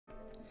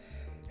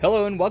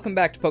Hello and welcome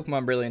back to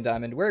Pokemon Brilliant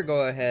Diamond. We're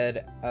go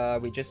ahead.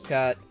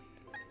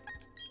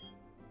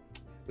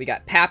 We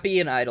got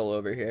Pappy and Idle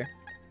over here.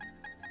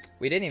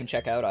 We didn't even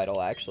check out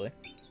Idle actually.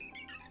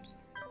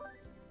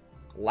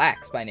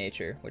 Lax by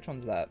nature. Which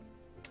one's that?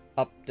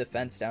 Up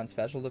defense, down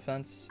special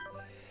defense.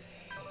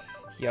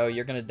 Yo,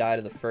 you're gonna die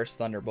to the first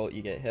Thunderbolt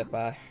you get hit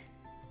by.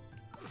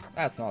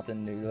 That's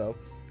nothing new though.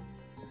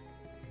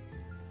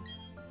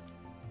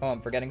 Oh, I'm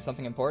forgetting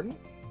something important?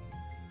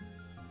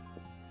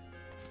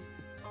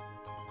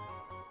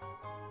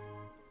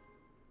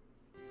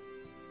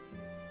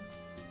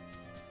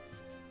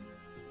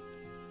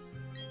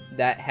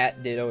 That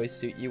hat did always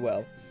suit you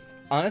well.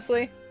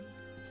 Honestly,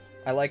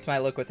 I liked my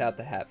look without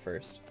the hat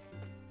first.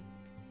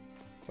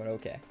 But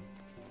okay.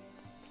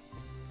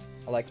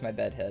 I liked my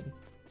bed head.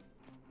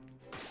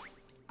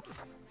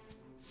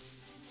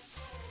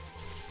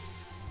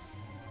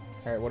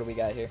 Alright, what do we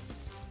got here?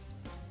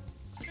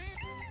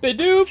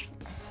 Bidoof!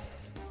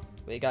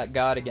 We got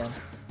God again.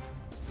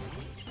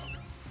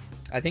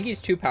 I think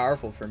he's too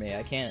powerful for me.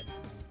 I can't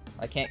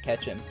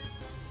catch him.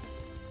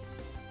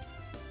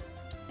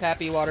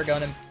 Pappy, water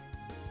gun him.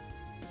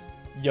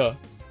 Yeah.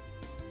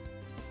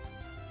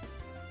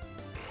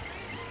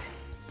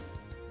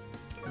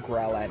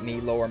 Growl at me,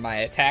 lower my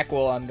attack.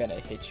 Well, I'm gonna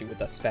hit you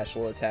with a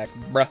special attack,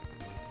 bruh.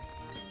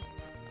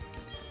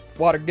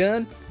 Water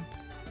gun.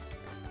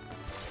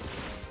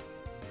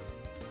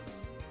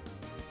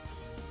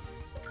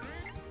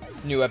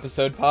 New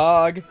episode,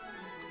 Pog.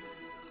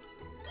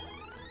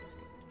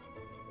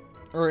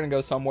 We're gonna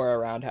go somewhere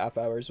around half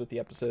hours with the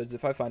episodes.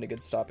 If I find a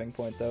good stopping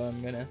point, though,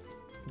 I'm gonna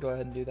go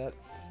ahead and do that.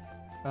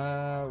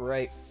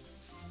 Right.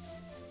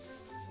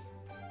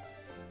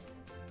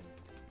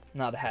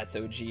 Nah, the hat's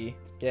OG.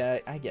 Yeah,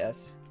 I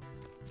guess.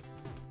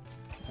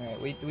 Alright,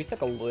 we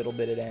took a little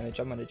bit of damage.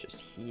 I'm gonna just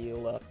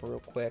heal up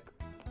real quick.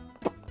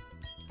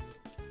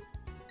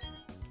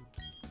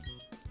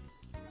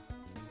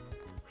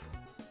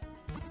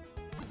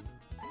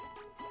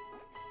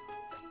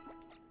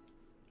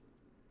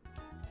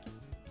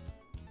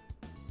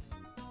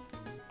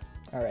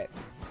 Alright.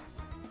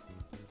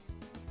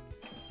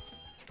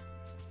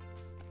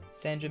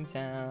 Sanjum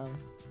Town.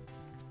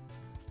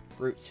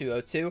 Route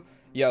 202.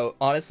 Yo,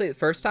 honestly, the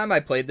first time I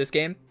played this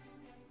game,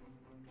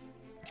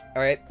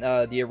 alright,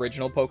 the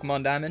original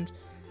Pokemon Diamond,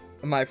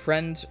 my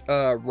friend,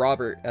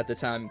 Robert, at the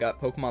time, got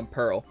Pokemon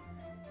Pearl.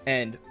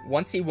 And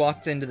once he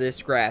walked into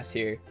this grass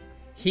here,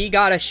 he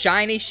got a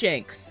shiny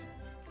Shinx.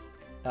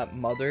 That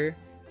mother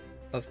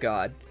of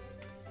God.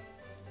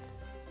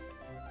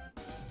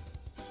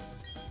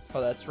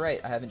 Oh, that's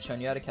right. I haven't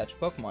shown you how to catch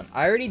Pokemon.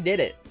 I already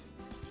did it.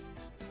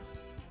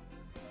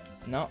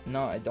 No,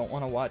 I don't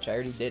want to watch. I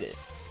already did it.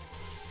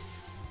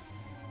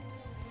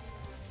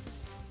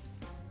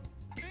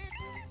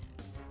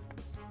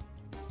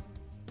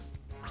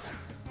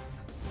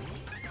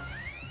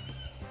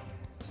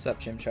 What's up,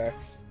 Chimchar?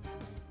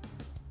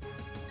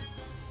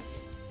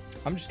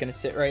 I'm just gonna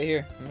sit right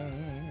here.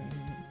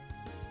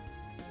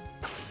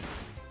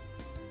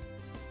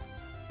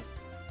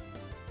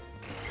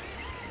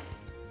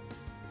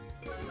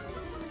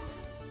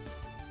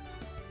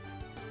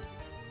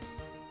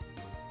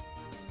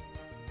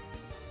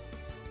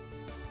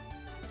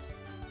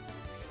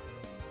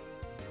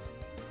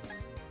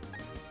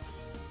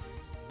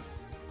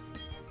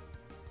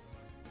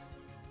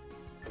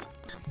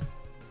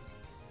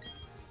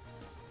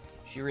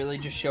 She really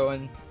just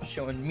showing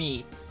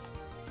me,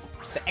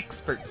 the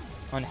expert,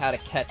 on how to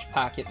catch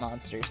pocket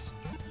monsters.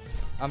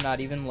 I'm not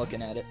even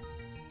looking at it.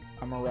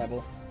 I'm a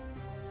rebel.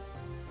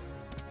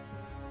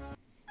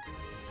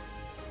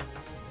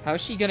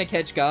 How's she gonna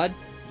catch God?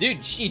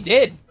 Dude, she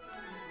did!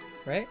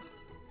 Right?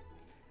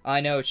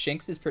 I know,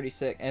 Shinx is pretty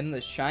sick. And the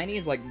shiny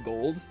is like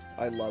gold.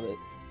 I love it.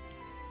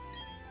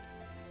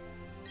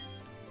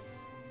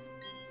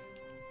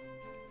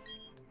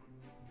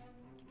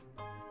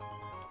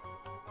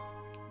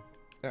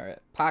 Alright,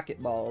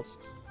 Pocket Balls.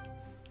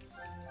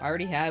 I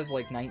already have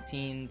like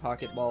 19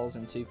 Pocket Balls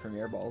and 2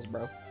 Premier Balls,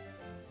 bro.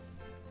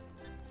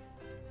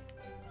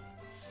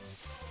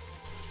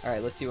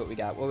 Alright, let's see what we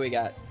got. What we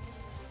got?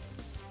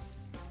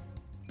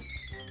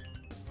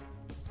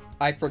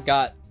 I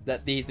forgot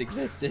that these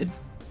existed.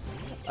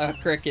 A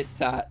Cricket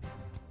Tot.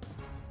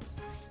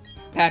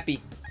 Pappy.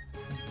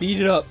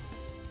 Beat it up.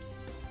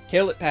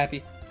 Kill it,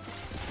 Pappy.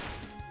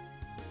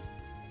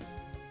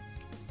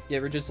 You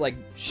ever just, like,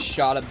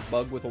 shot a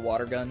bug with a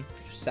water gun?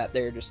 Just sat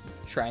there just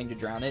trying to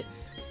drown it?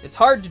 It's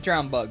hard to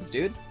drown bugs,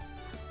 dude.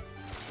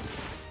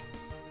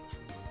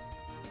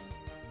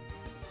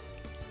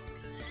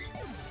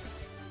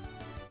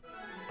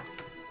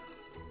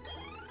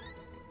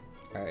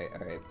 Alright.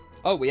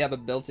 Oh, we have a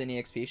built-in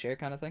EXP share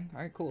kind of thing?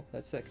 Alright, cool.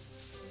 That's sick.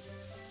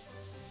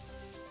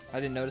 I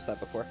didn't notice that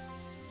before.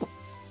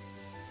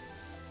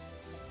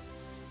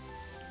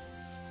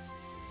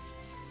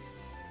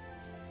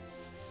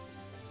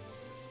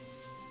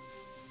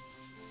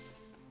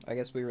 I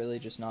guess we really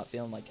just not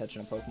feeling like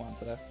catching a Pokemon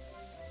today.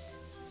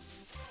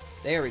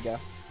 There we go.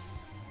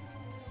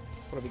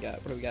 What do we got?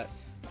 What do we got?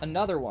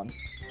 Another one.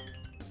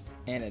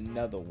 And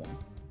another one.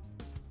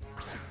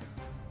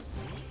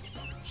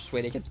 just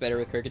wait, it gets better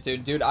with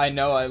Kricketune. Dude, I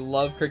know, I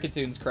love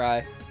Kricketune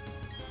cry.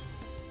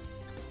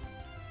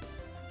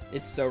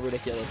 It's so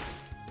ridiculous.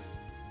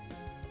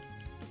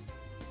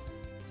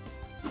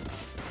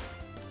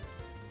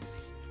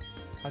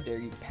 How dare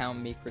you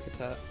pound me,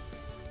 Kricketot.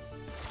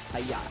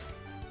 Hiya.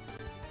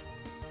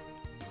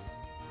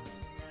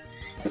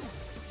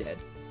 Dead.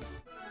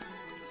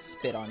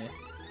 Spit on you.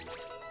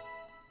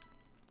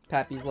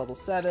 Pappy's level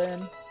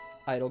 7.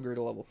 Idle grew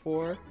to level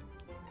 4.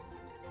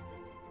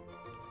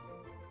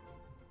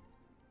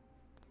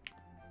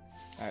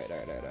 Alright.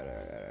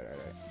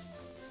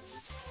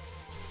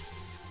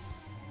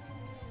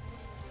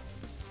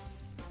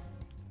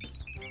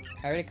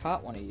 I already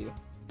caught one of you.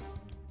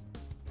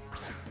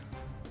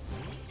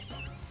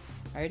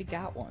 I already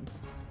got one.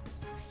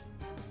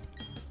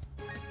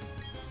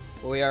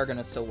 But we are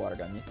gonna still water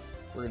gun you.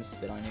 We're gonna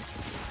spit on you.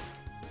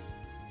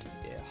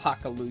 Yeah,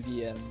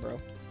 Hakalugia, bro.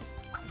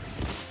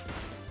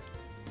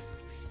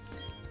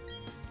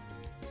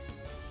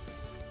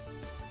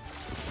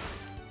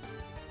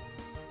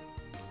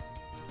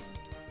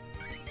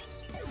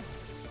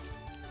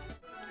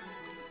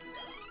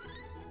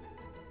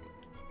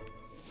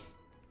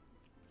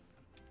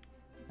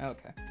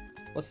 Okay.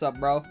 What's up,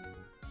 bro?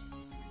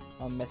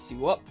 I'll mess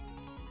you up.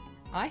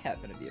 I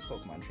happen to be a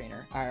Pokemon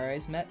trainer. Our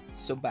eyes met,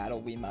 so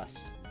battle we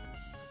must.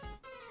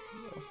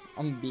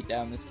 I'm gonna beat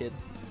down this kid.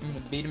 I'm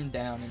gonna beat him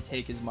down and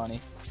take his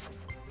money.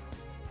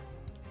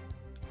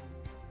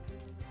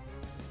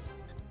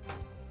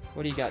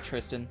 What do you got,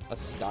 Tristan? A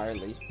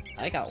Starly.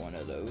 I got one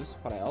of those,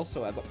 but I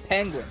also have a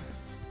Penguin.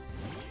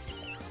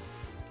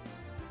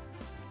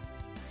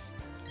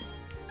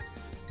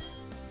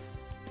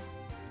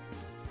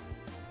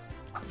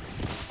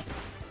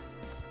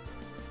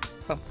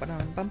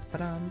 Bum-ba-dum,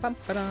 bum-ba-dum,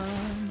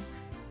 bum-ba-dum.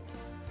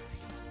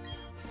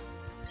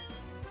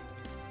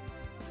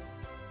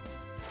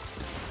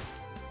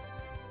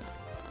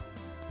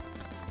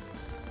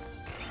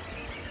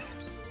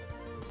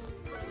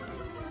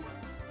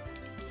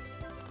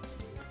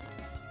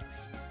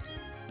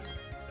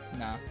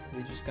 Nah,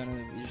 we're just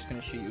gonna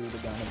shoot you with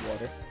a gun of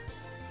water.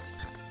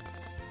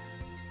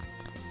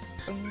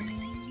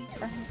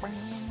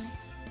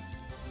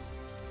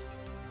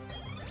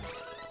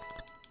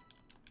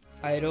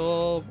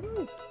 Idle.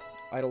 Woo.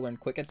 Idle learned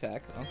quick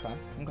attack.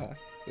 Okay.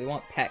 We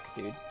want Peck,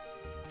 dude.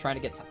 Trying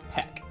to get to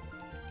Peck.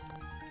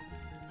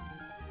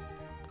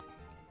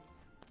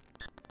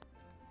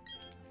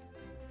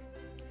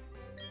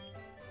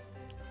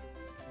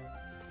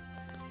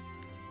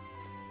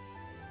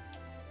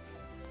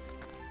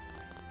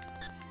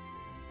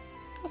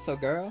 What's up,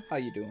 girl? How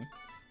you doing?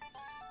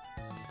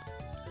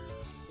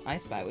 I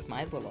spy with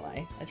my little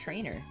eye. A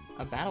trainer.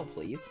 A battle,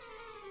 please.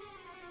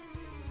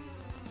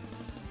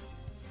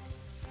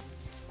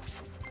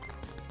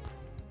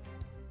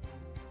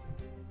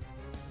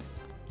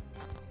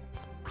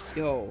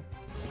 Yo.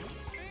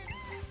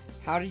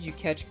 How did you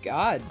catch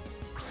God?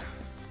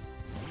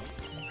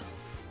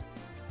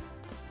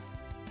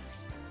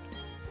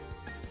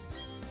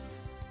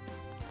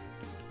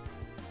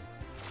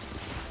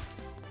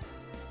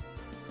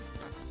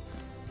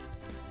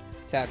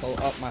 Tackle.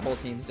 Oh, my whole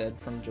team's dead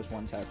from just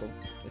one tackle.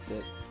 That's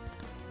it.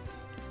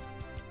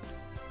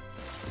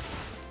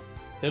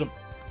 Hit him.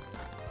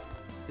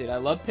 Dude, I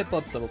love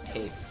Piplup's little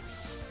cape.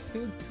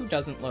 Who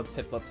doesn't love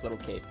Piplup's little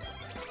cape?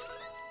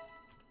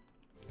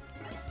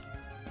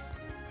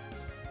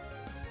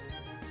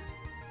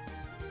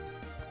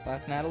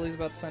 Last Natalie's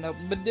about to send out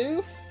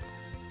Bidoof.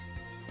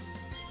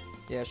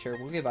 Yeah, sure.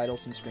 We'll give Idle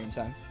some screen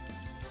time.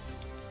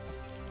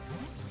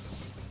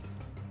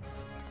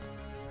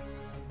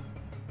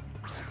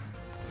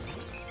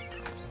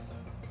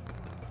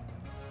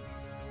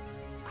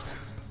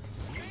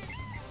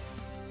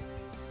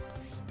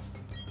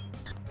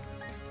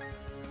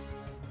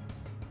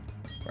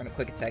 We're gonna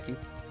quick attack you.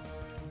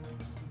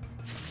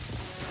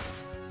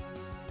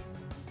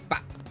 Bah!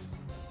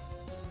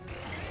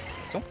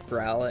 Don't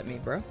growl at me,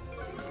 bro.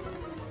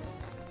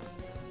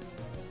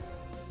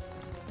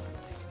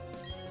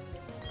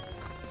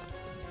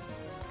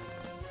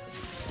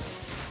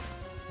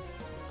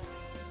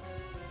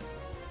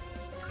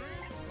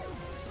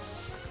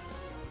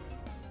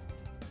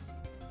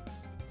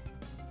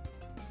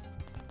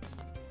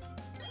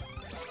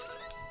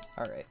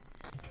 Alright.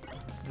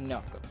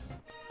 No.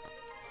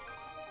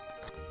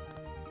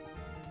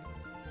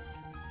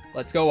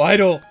 Let's go,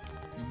 Idle!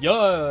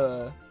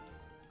 Yeah!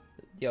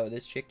 Yo,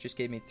 this chick just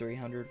gave me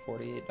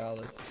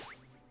 $348.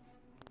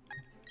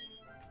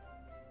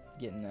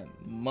 Getting that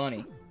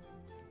money.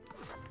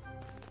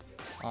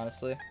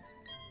 Honestly.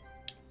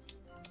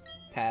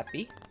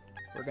 Pappy.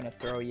 We're gonna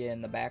throw you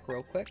in the back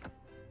real quick.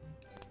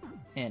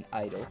 And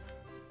Idle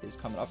is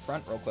coming up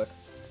front real quick.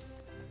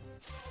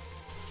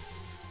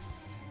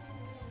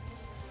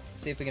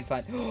 See if we can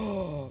find.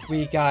 Oh,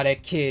 we got a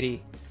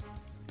kitty.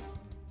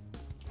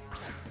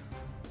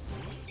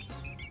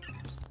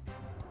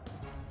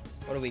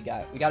 What do we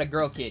got? We got a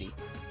girl kitty.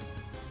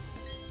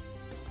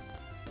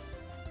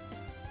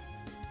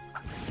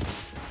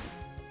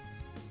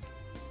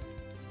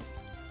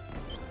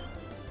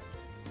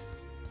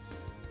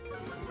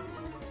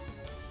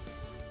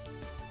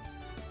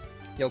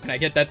 Yo, can I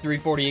get that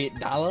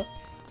 $348?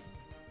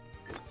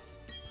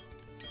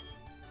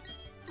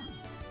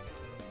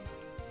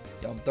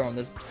 Yo, I'm throwing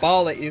this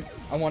ball at you.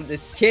 I want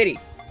this kitty.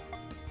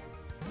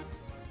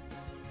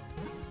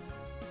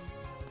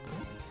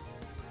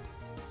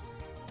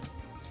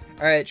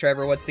 Alright,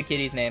 Trevor, what's the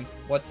kitty's name?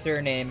 What's her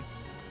name?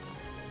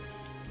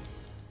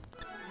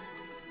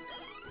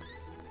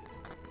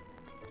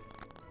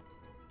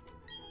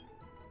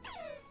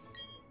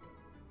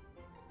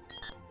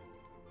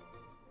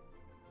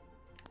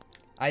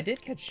 I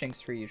did catch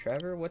Shinx for you,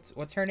 Trevor.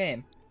 What's her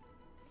name?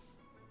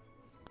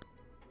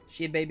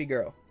 She a baby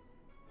girl.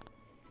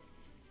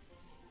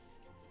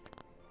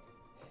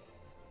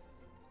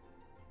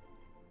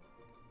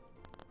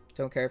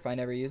 Don't care if I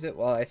never use it.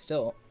 Well, I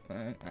still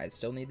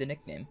need the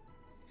nickname.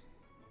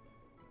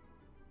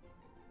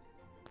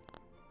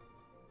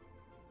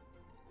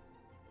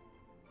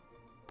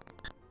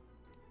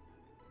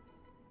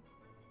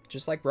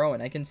 Just like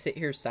Rowan, I can sit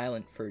here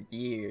silent for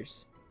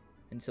years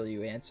until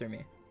you answer me.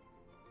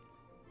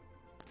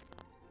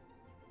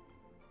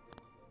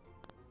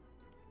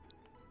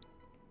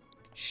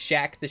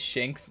 Shaq the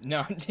Shinx?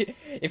 No,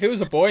 if it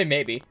was a boy,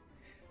 maybe.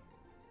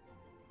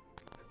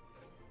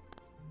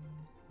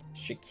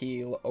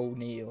 Shaquille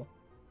O'Neal.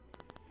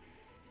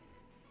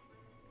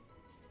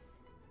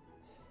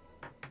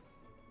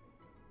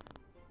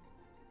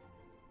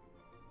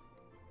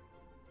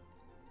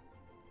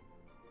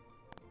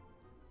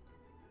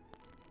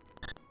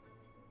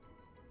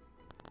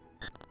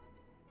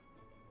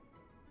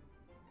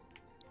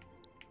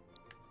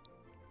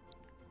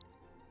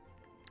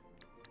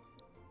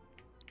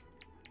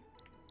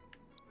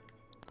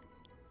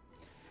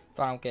 If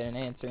I don't get an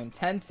answer in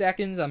 10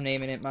 seconds, I'm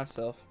naming it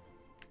myself.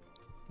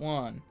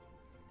 1,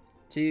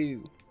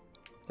 2,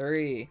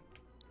 3.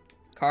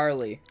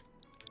 Carly.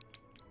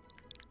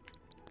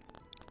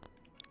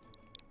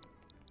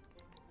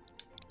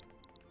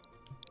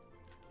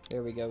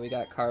 There we go. We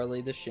got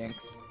Carly the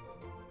Shinx.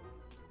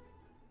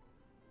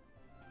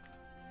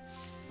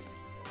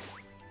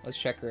 Let's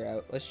check her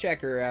out. Let's check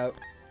her out.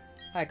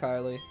 Hi,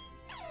 Carly.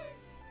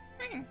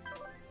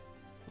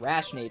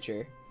 Rash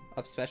nature.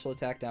 Up special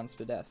attack, down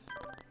Spadef.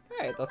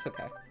 Alright, that's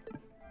okay.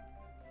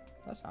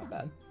 That's not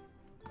bad.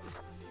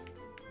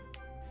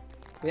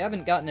 We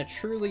haven't gotten a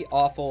truly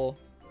awful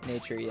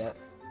nature yet.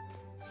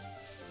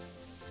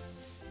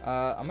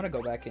 I'm gonna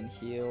go back and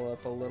heal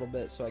up a little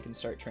bit so I can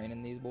start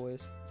training these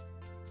boys.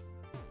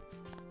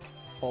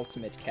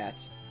 Ultimate cat.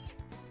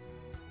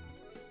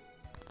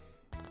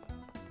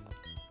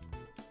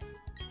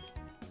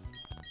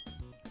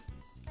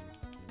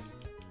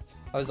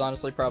 I was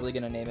honestly probably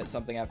gonna name it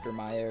something after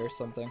Maya or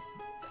something.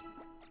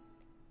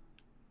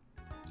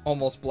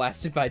 Almost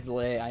blasted by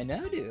delay. I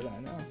know, dude. I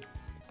know.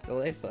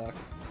 Delay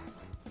sucks.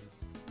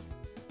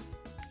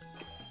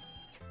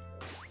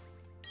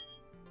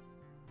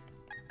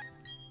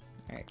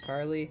 Alright,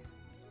 Carly.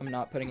 I'm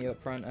not putting you up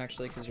front,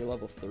 actually, because you're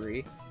level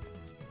 3.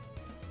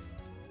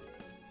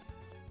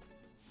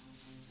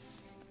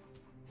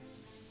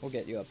 We'll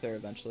get you up there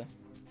eventually.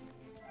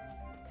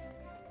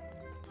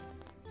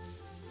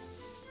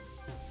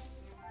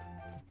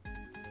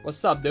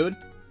 What's up, dude?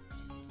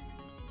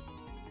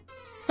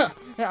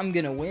 I'm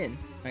gonna win.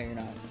 No, you're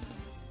not.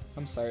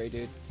 I'm sorry,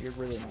 dude. You're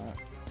really not.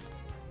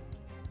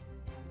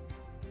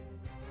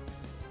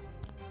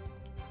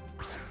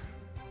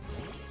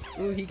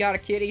 Ooh, he got a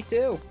kitty,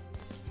 too.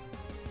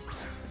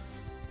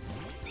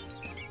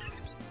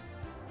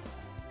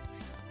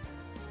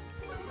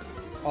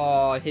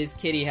 Oh, his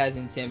kitty has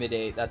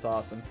Intimidate. That's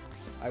awesome.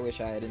 I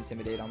wish I had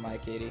Intimidate on my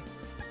kitty.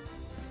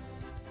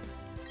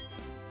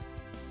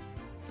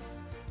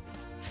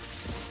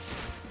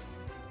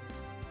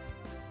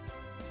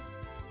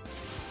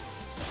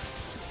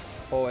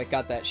 Oh, it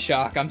got that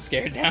shock. I'm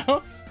scared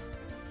now.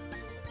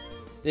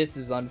 This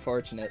is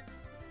unfortunate.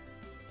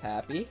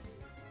 Pappy.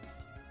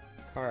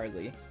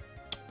 Carly.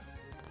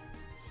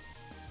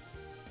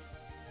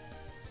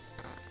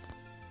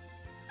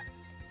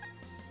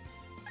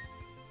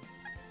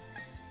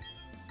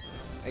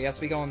 I guess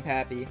we go in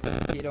Pappy.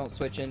 You don't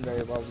switch in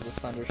very well with this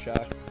Thunder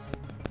Shock.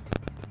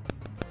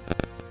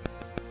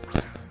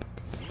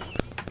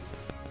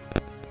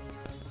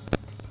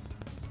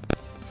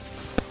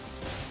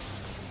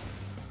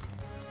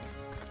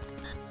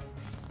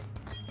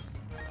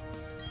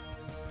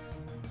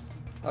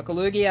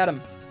 Akalugi at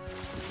him.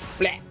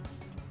 Blah.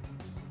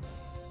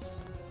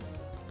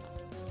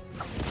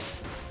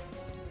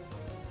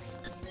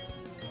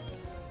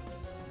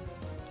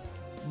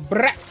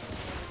 Brah.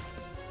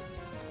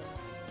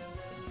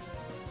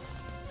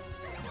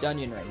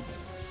 Dungeon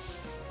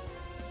rings.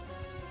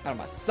 Out of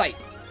my sight.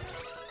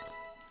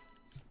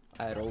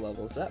 Idle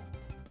levels up.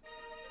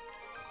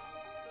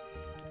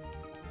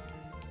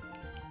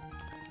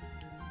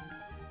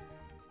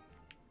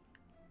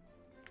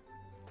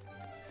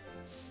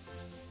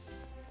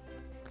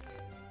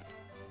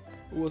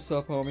 What's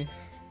up, homie?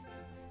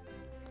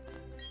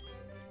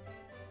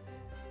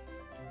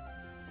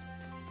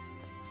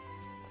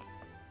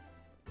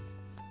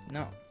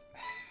 No.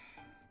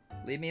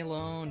 Leave me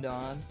alone,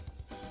 Don.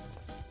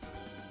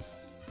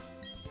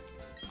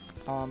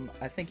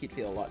 I think you'd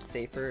feel a lot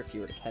safer if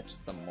you were to catch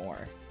some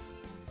more.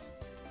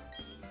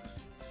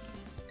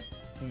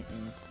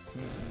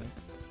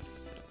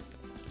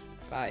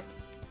 Bye.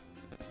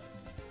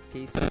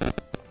 Peace. I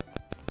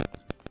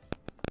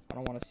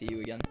don't want to see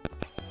you again.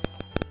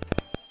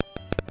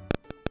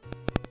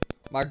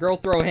 My girl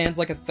throw hands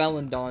like a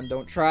felon, Dawn.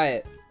 Don't try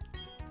it.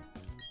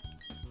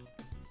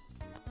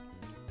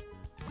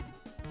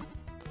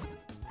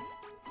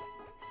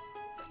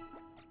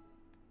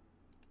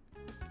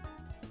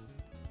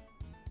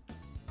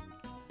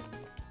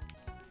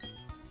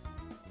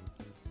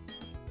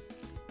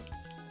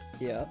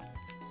 Yep.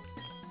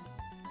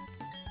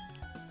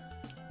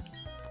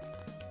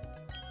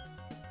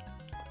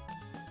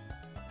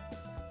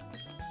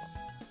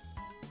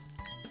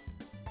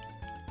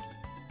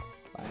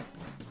 Bye.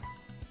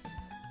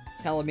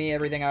 Telling me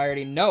everything I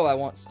already know. I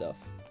want stuff.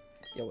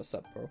 Yo, what's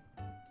up, bro?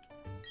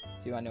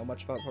 Do I know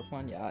much about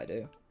Pokemon? Yeah, I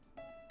do.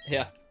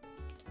 Yeah.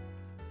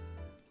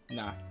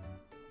 Nah.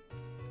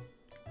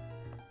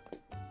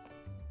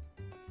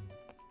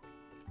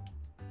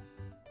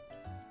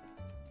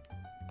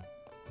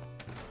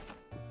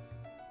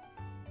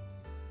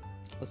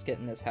 Let's get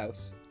in this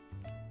house.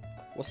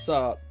 What's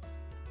up?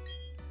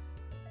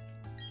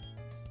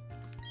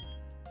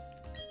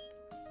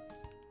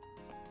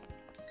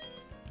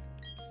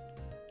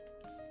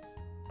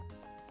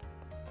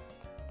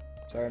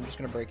 Sorry, I'm just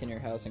gonna break in your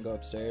house and go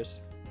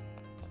upstairs.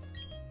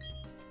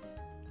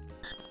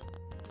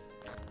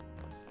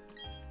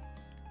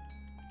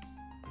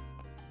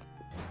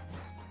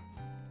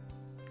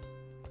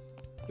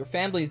 Your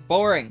family's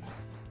boring.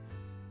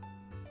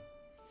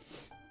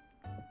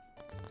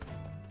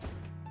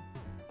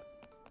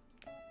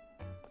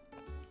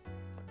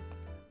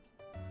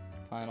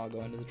 Fine, I'll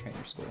go into the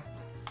trainer school.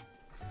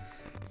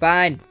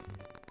 Fine.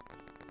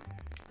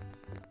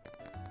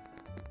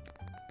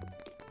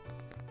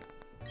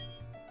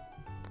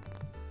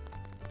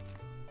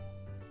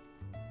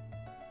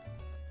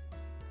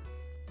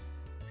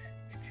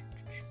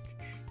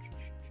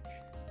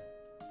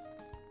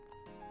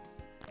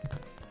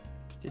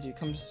 Did you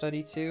come to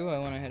study too? I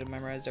went ahead and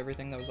memorized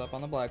everything that was up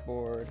on the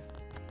blackboard.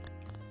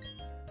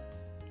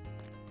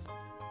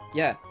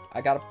 Yeah, I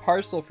got a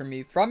parcel from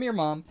you from your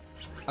mom.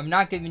 I'm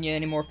not giving you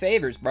any more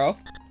favors, bro.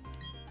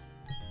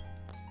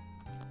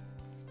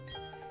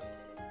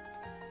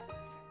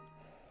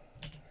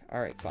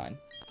 Alright, fine.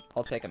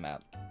 I'll take a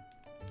map.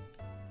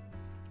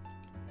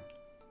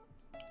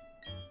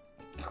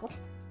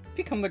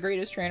 Become the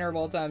greatest trainer of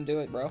all time. Do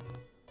it, bro.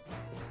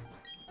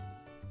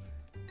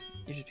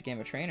 You just became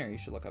a trainer. You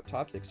should look up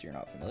topics you're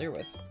not familiar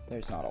with.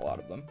 There's not a lot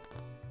of them.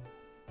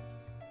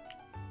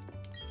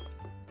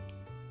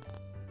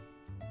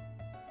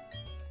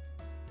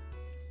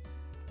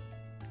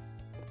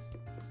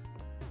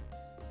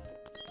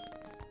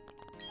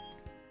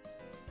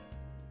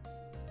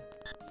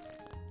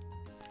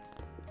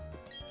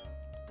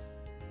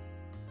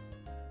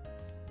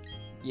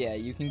 Yeah,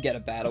 you can get a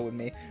battle with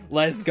me.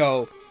 Let's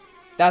go.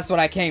 That's what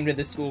I came to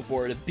this school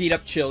for, to beat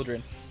up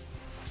children.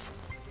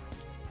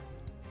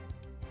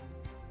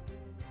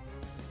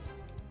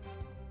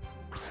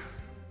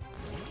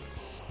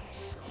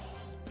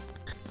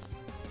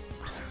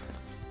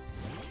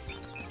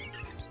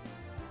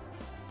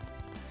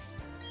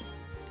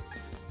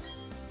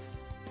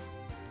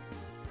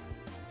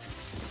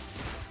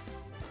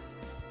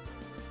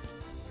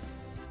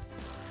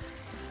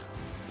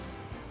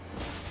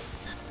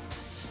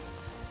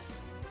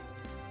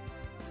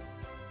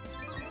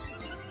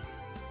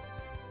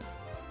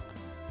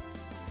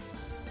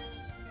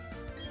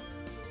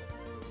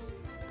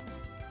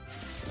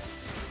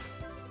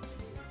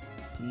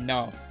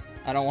 No.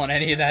 I don't want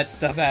any of that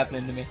stuff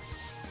happening to me.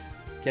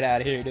 Get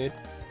out of here, dude.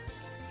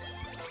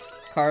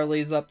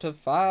 Carly's up to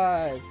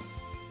 5.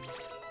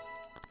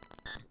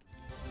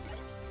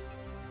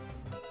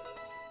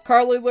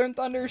 Carly learned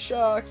Thunder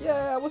Shock.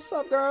 Yeah, what's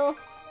up, girl?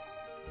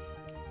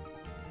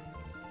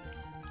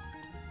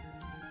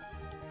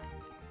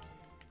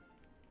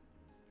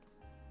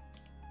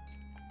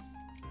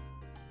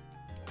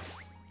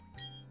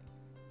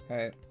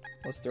 Alright,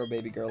 let's throw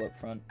baby girl up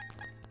front.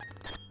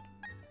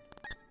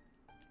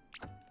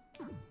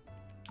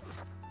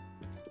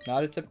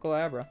 Not a typical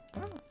Abra.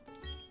 Oh.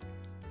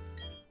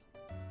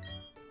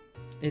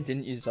 It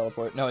didn't use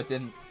teleport. No, it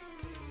didn't.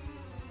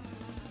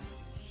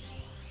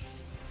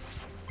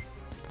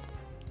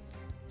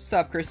 What's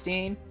up,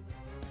 Christine?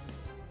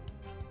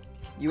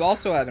 You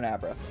also have an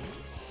Abra.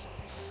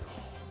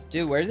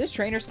 Dude, where did this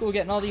trainer school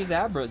getting all these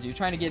Abras? You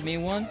trying to give me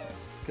one?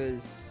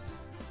 Because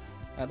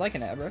I'd like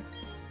an Abra.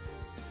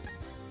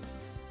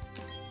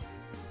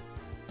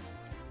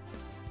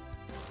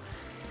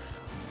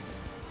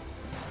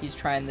 He's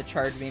trying the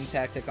charge beam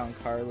tactic on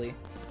Carly.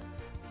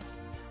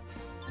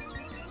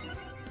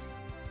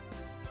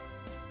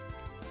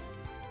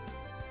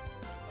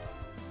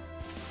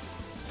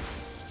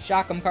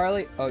 Shock him,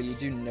 Carly. Oh, you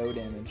do no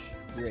damage.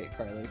 Great,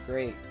 Carly.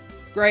 Great.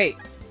 Great!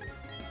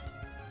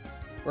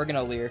 We're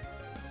gonna Leer.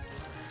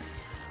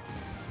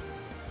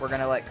 We're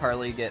gonna let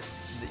Carly get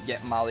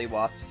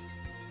mollywopped.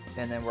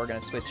 And then we're gonna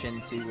switch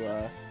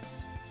into,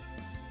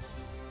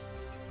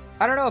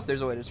 I don't know if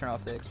there's a way to turn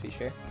off the XP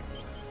share.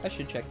 I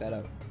should check that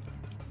out.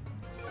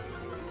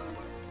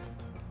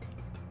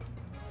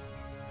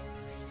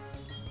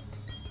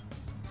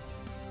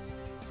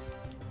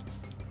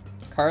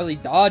 Carly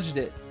dodged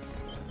it.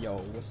 Yo,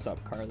 what's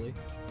up, Carly?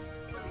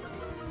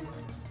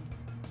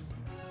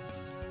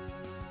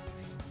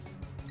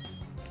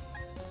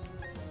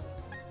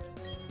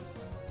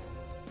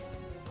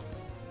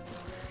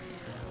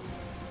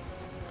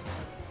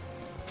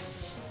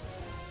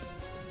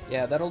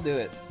 Yeah, that'll do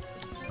it.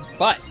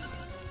 But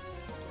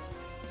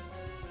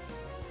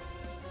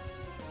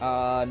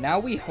now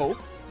we hope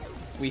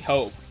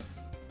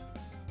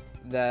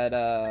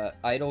that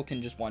Idol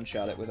can just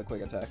one-shot it with a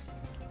quick attack.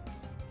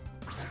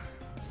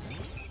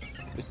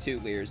 With 2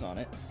 Leers on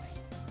it.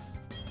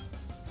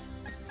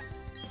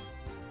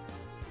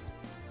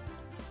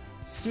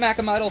 Smack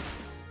him, Idol!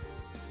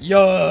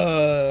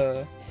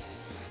 Yeah!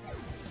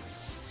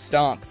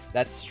 Stonks.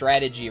 That's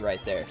strategy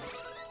right there.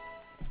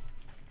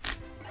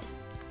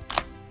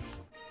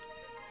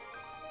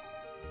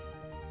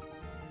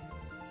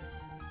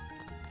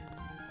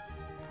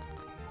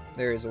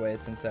 There is a way,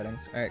 it's in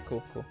settings. Alright,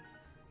 cool, cool.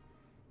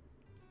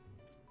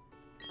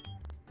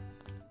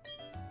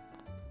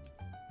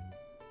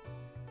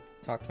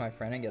 Talk to my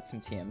friend and get some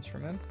TMs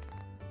from him.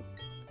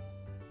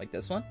 Like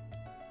this one.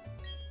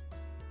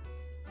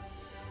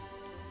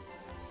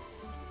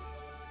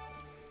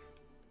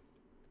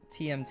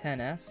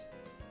 TM10S.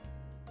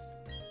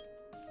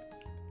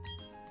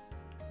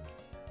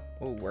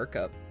 Oh,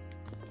 workup.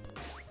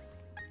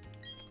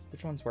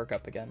 Which one's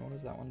workup again? What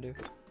does that one do?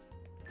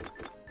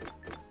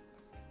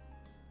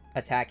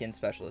 Attack and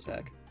special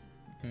attack.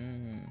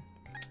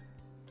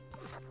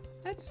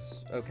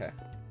 That's okay.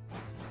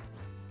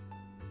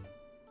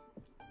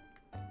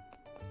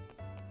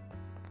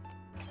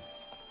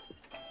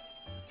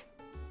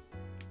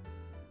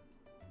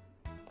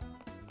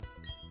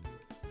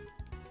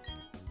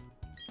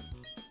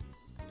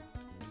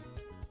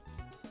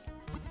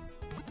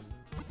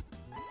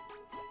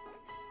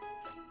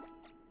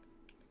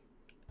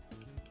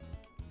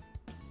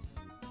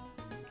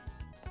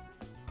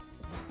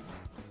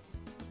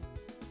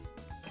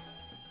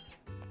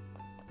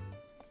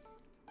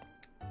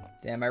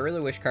 Damn, I really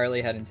wish Carly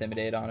had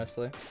Intimidate,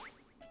 honestly.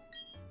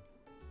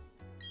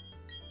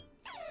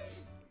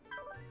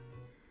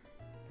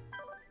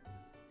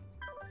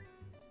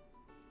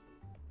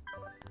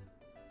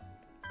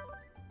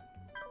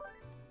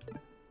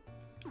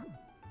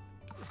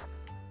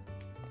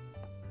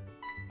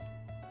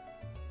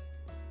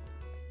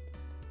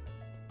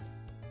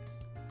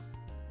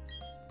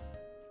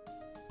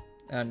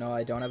 No,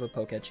 I don't have a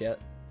Poketch yet.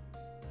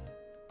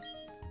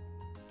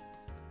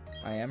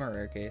 I am a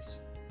rare case.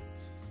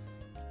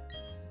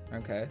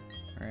 Okay,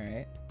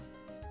 alright.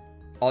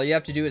 All you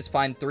have to do is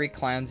find 3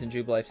 clowns in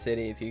Jubilife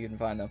City if you can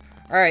find them.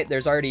 Alright,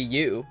 there's already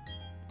you.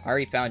 I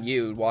already found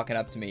you walking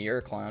up to me. You're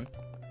a clown.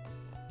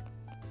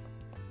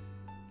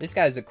 This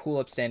guy's a cool,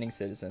 upstanding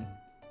citizen.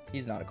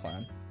 He's not a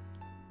clown.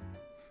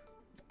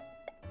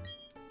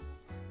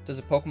 Does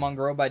a Pokemon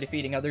grow by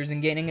defeating others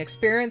and gaining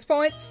experience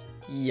points?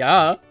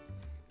 Yeah.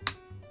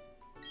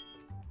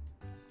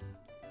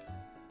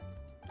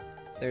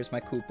 There's my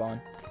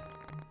coupon.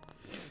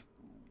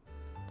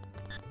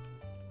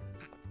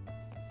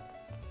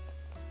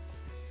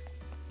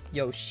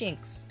 Yo,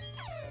 Shinx.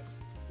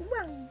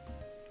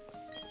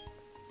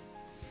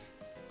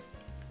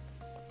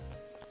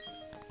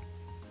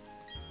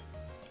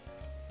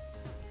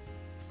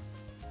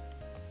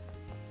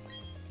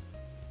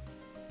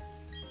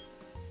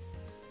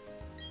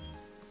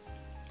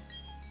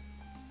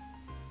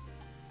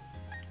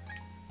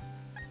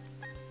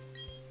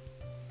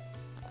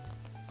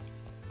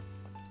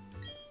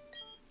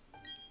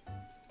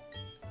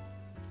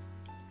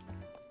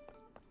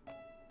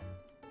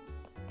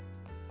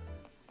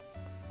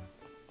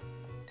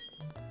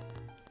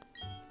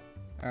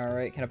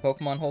 Alright, can a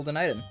Pokemon hold an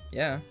item?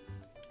 Yeah.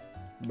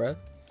 Bruh.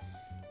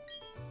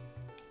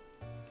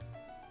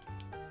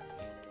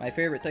 My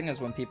favorite thing is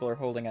when people are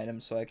holding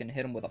items so I can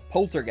hit them with a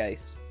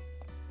Poltergeist.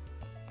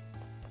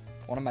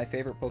 One of my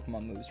favorite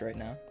Pokemon moves right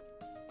now.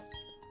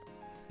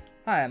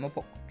 Hi, I'm a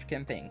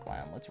campaign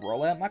clown. Let's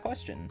roll out my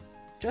question.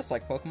 Just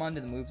like Pokemon,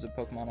 do the moves of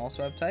Pokemon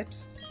also have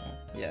types? Oh,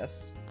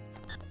 yes.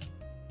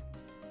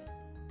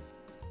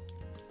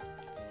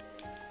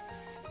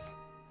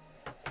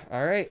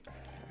 Alright.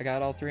 I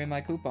got all 3 of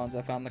my coupons.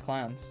 I found the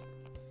clowns.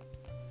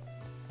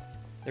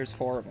 There's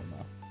 4 of them,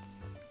 though.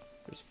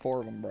 There's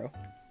 4 of them, bro.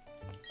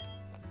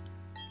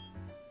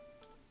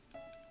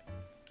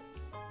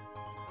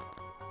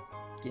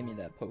 Give me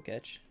that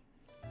Poketch.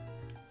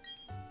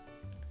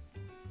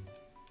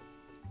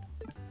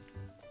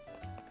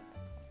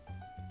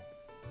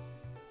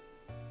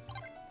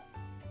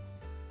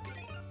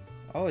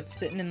 Oh, it's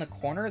sitting in the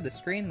corner of the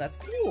screen? That's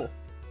cool.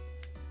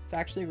 It's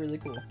actually really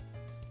cool.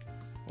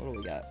 What do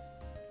we got?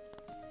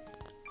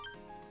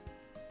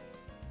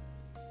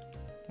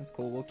 That's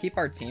cool. We'll keep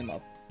our team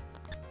up.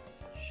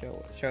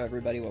 Show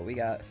everybody what we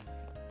got.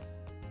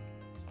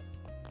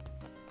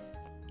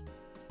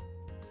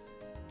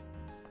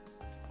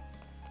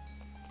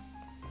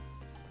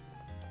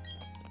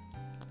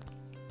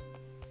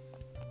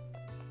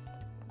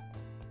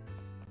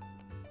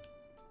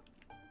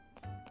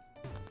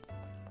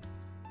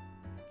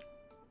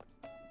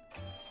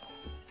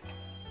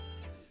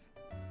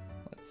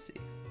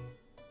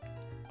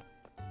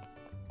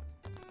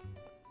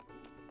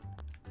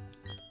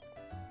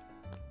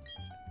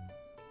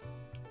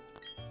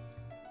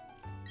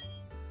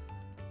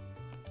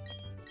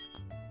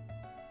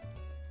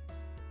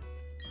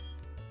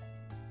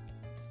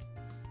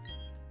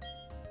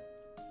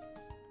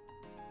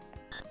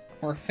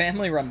 We're a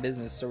family-run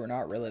business, so we're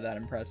not really that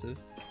impressive.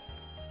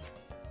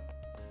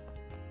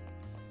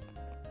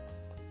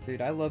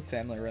 Dude, I love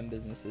family-run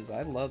businesses.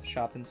 I love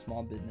shopping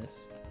small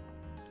business.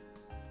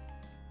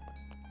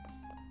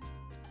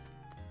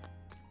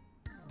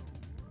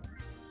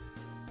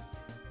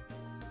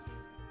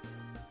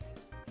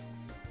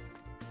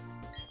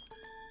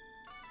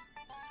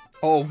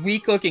 Oh,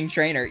 weak-looking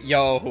trainer.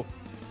 Yo,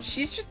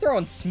 she's just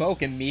throwing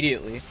smoke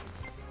immediately.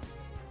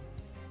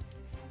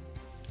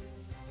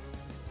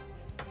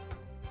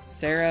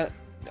 Sarah.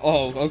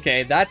 Oh,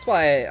 okay. That's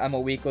why I'm a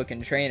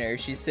weak-looking trainer.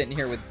 She's sitting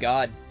here with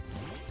God.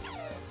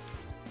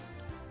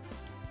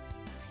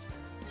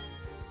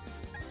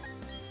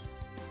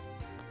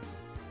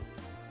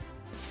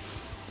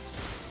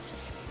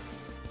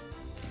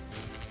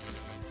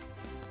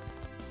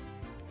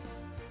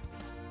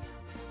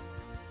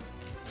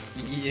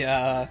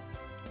 Yeah.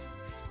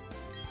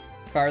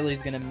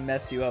 Carly's gonna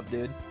mess you up,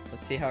 dude.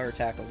 Let's see how her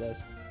tackle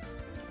does.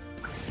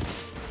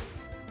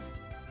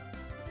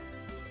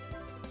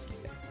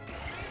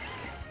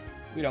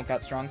 We don't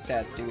got strong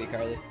stats, do we,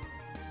 Carly?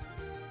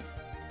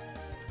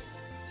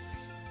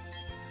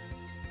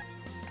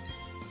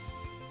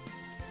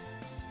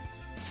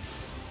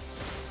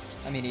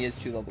 I mean, he is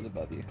 2 levels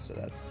above you, so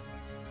that's...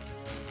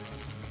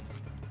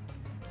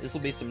 This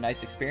will be some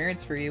nice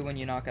experience for you when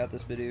you knock out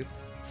this Bidoof.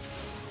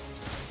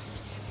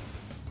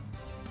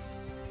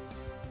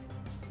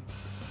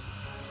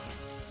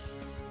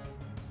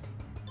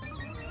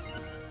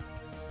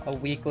 A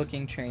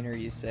weak-looking trainer,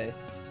 you say,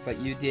 but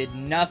you did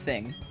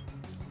nothing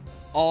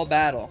all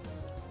battle.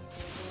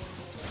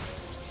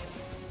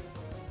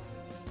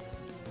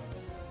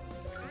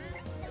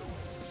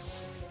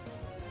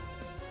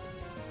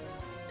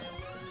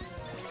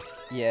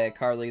 Yeah,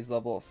 Carly's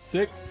level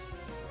 6.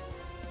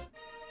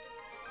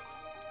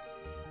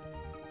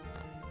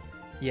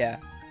 Yeah.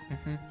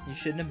 You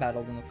shouldn't have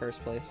battled in the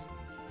first place.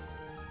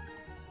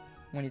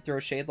 When you throw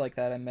shade like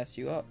that, I mess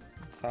you up.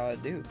 That's how I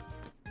do.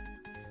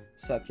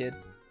 What's up, kid?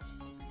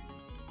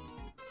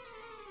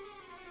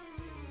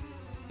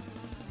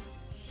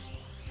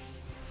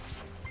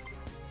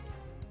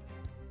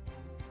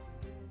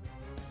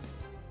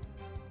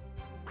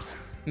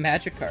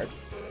 Magic card.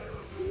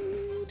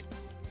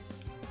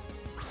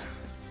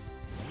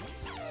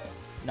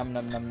 Num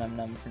num num num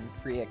num from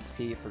free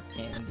XP for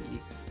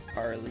Candy.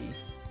 Carly.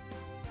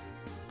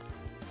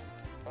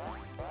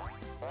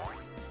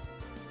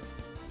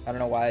 I don't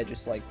know why I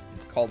just like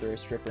called her a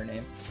stripper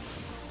name.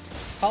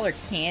 Call her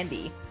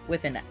Candy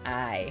with an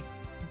I.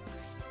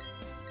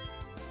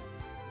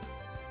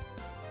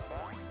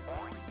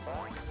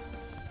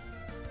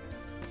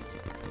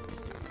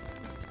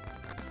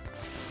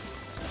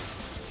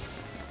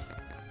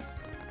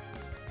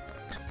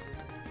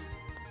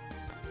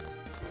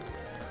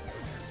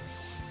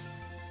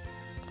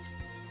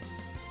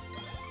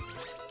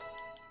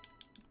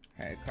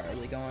 Alright,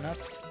 Carly going up.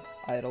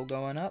 Idol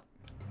going up.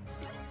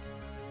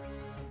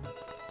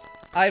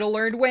 Idol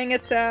learned wing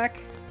attack!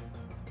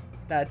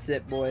 That's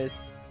it,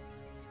 boys.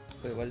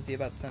 Wait, what is he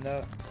about to send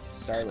out?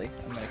 Starly.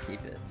 I'm gonna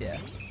keep it, yeah.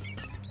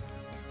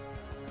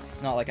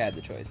 Not like I had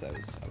the choice,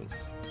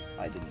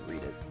 I didn't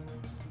read it.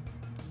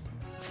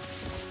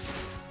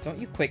 Don't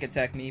you quick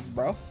attack me,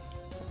 bro.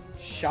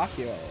 Shock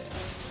your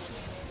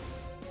ass.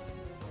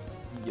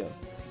 Yo.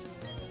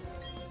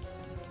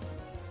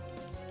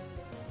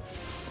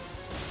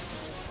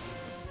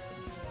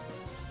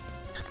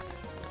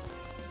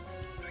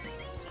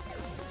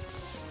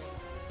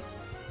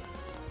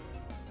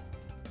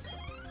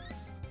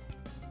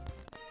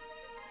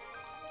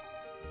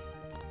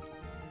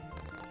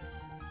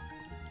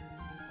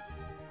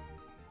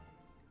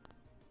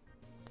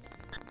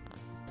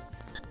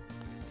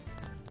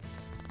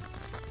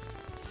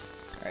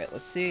 Alright,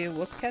 let's see.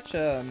 Let's catch,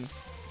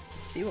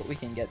 see what we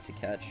can get to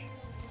catch.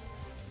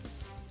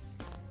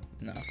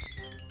 No.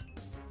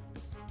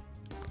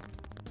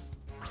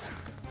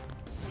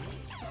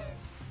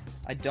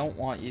 I don't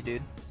want you,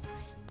 dude.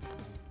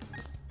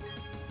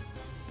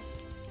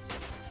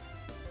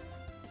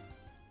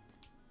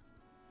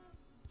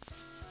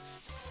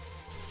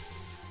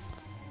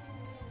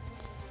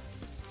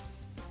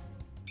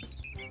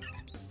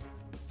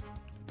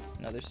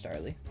 Another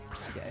Starly.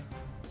 Okay.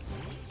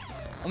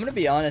 I'm gonna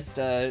be honest,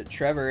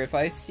 Trevor, if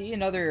I see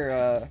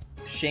another,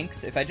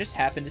 Shinx, if I just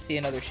happen to see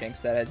another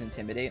Shinx that has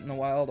Intimidate in the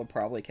wild, I'll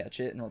probably catch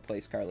it and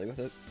replace Carly with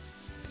it.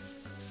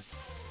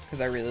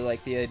 Because I really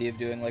like the idea of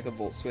doing, like, a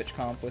Volt Switch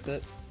comp with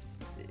it.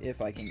 If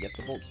I can get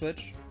the Volt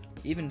Switch.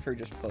 Even for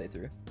just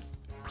playthrough.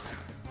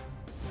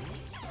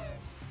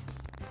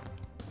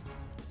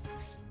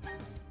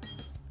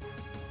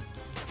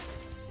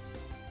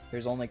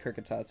 There's only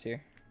Kricketots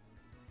here.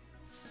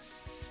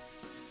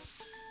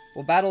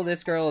 We'll battle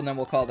this girl, and then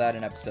we'll call that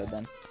an episode,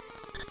 then.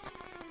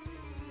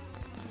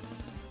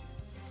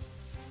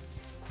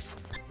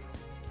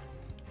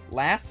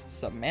 Last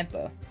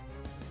Samantha.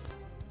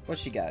 What's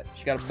she got?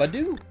 She got a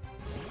Badoo.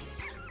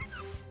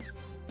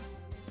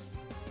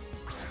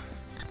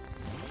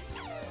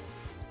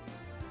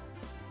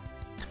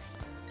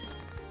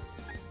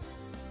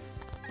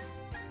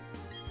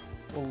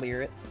 We'll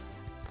clear it.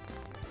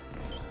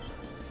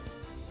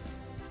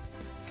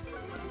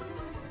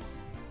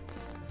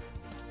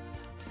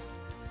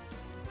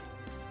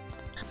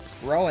 It's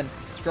growing.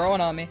 It's growing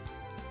on me.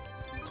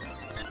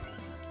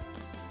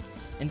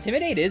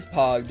 Intimidate is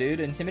Pog,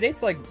 dude.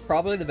 Intimidate's like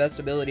probably the best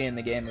ability in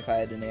the game if I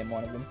had to name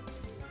one of them.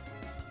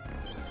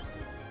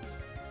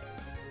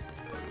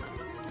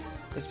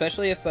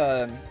 Especially if,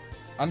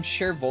 I'm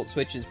sure Volt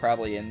Switch is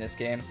probably in this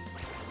game.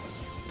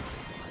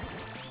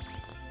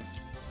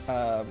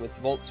 With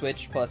Volt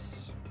Switch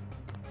plus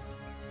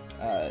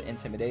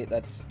Intimidate,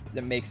 that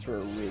makes for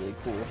a really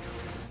cool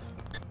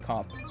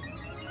comp.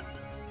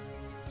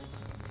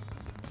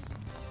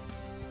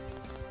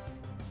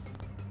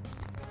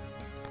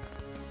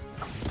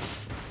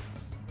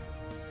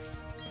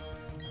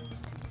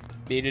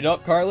 Beat it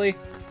up, Carly.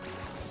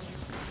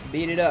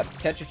 Beat it up.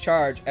 Catch a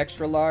charge.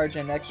 Extra large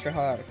and extra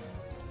hard.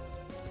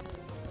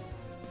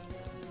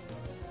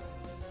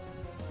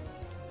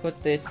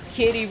 Put this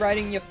kitty right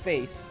in your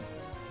face.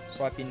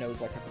 Swipe your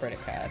nose like a credit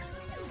card.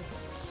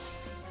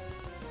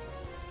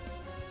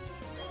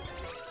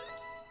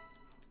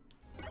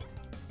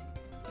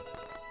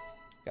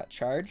 Got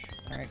charge.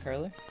 Alright,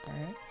 Carly.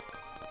 Alright.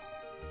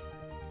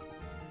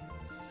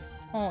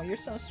 Oh, you're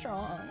so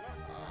strong.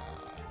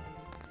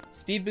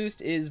 Speed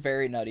boost is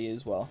very nutty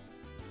as well.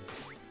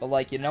 But,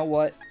 like, you know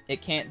what?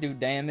 It can't do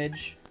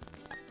damage.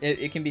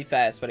 It can be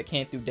fast, but it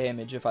can't do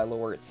damage if I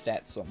lower its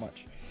stats so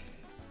much.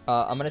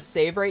 I'm going to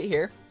save right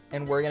here,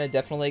 and we're going to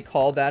definitely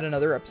call that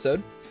another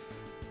episode.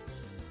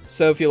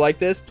 So if you like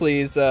this,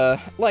 please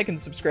like and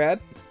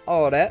subscribe.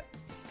 All of that.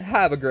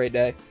 Have a great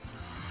day.